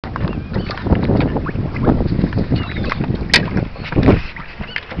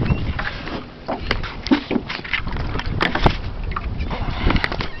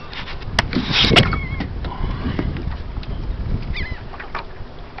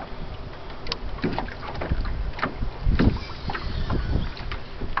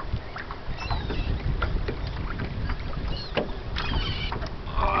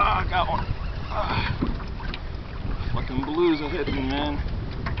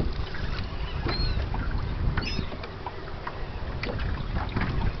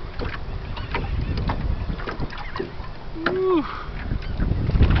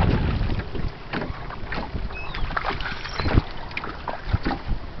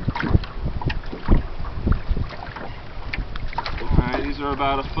They're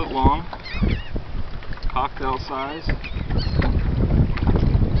about a foot long, cocktail size.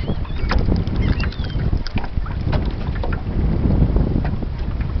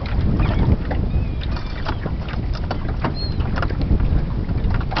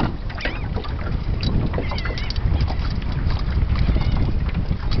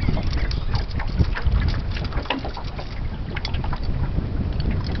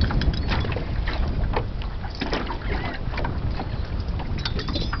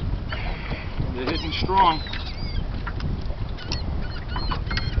 They're hitting strong.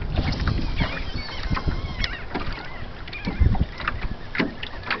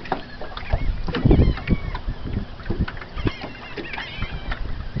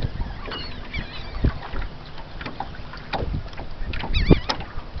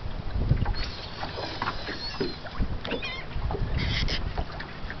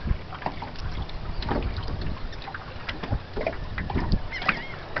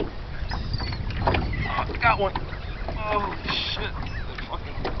 Got one. Oh shit.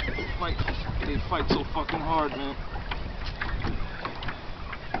 They fight so fucking hard, man.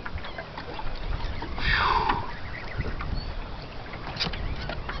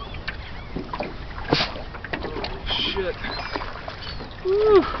 Oh shit.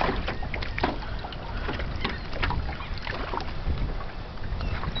 Woo.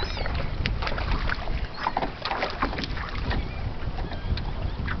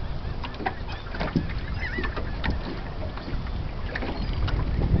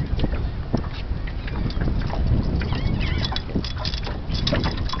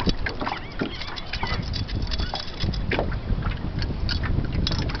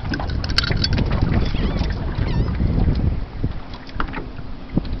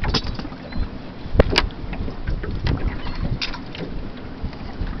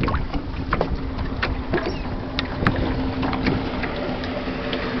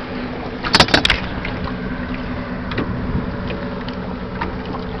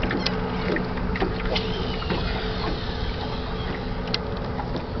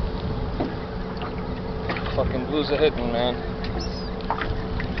 Fucking blues are hitting, man.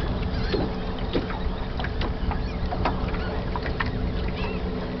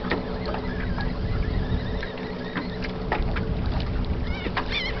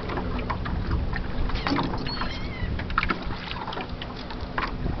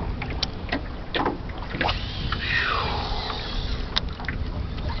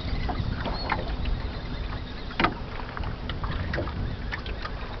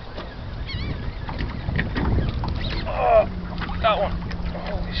 Got one.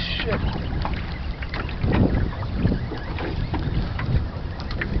 Holy shit.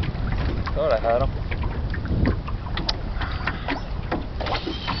 Thought I had him.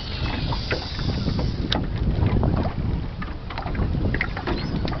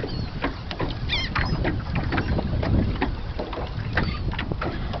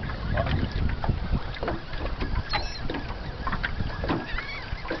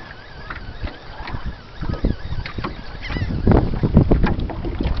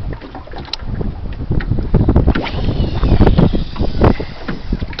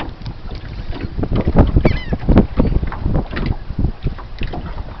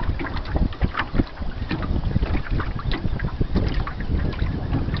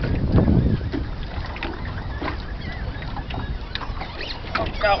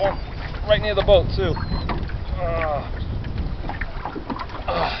 Got one right near the boat too.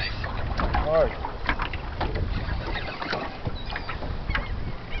 They fucking hard.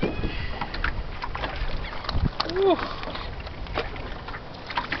 Woo.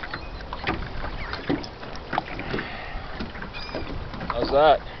 How's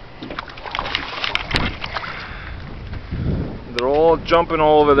that? They're all jumping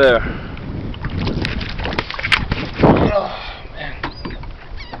all over there.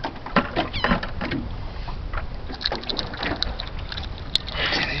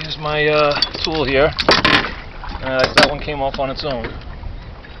 My tool here. That one came off on its own.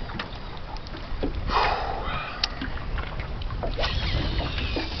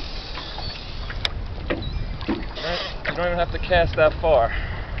 You don't even have to cast that far.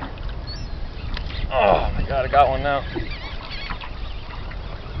 Oh my god, I got one now.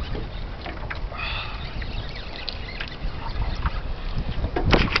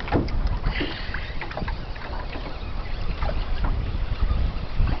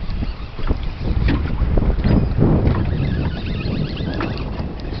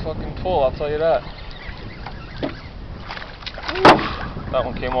 Full, I'll tell you that. Woo. That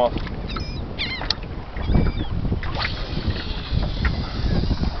one came off.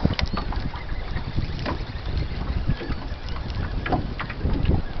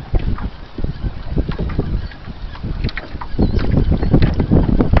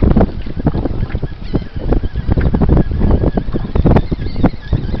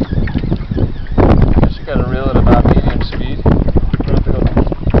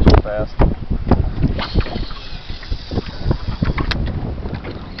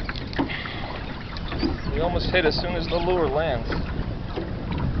 The lure lands.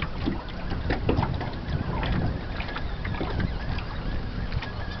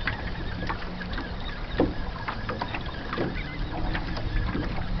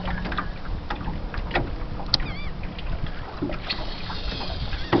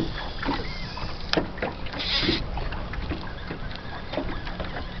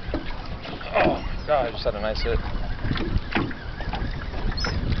 Oh my god, I just had a nice hit.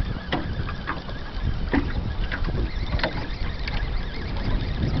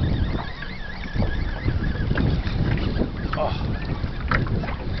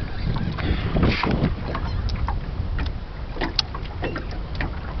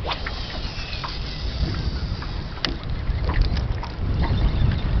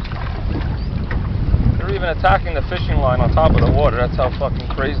 Even attacking the fishing line on top of the water. That's how fucking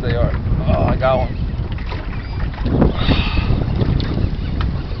crazy they are. Oh, I got one.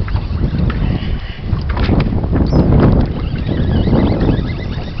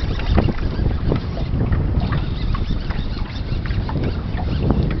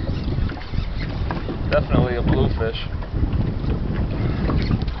 Definitely a bluefish.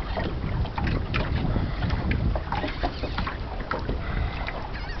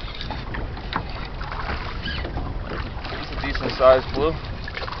 Decent sized blue.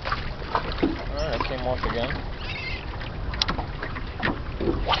 Alright, it came off again.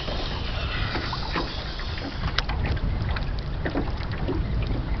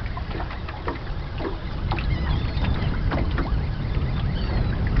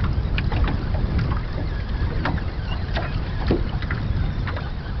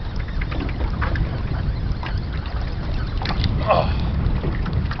 Oh,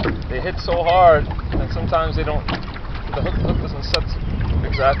 they hit so hard, and sometimes they don't. The hook doesn't set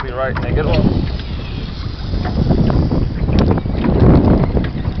exactly right, and they get off.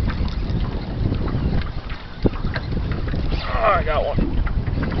 Oh, I got one.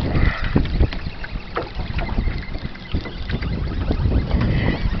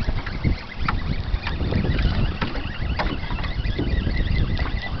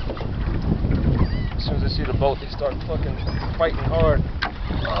 As soon as they see the boat, they start fucking fighting hard.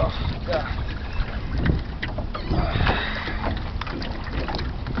 Oh, God.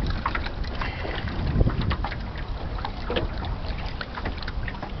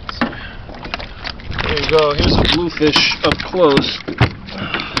 There you go, here's a bluefish up close.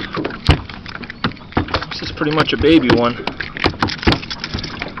 This is pretty much a baby one.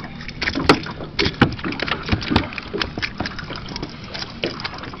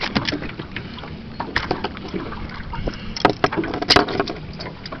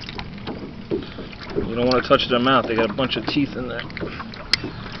 You don't want to touch their mouth, they got a bunch of teeth in there.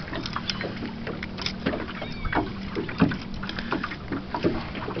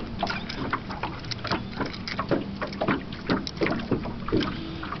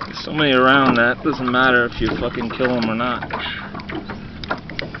 So many around that, doesn't matter if you fucking kill them or not.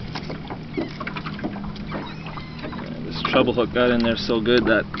 This treble hook got in there so good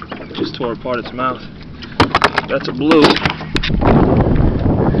that it just tore apart its mouth. That's a blue.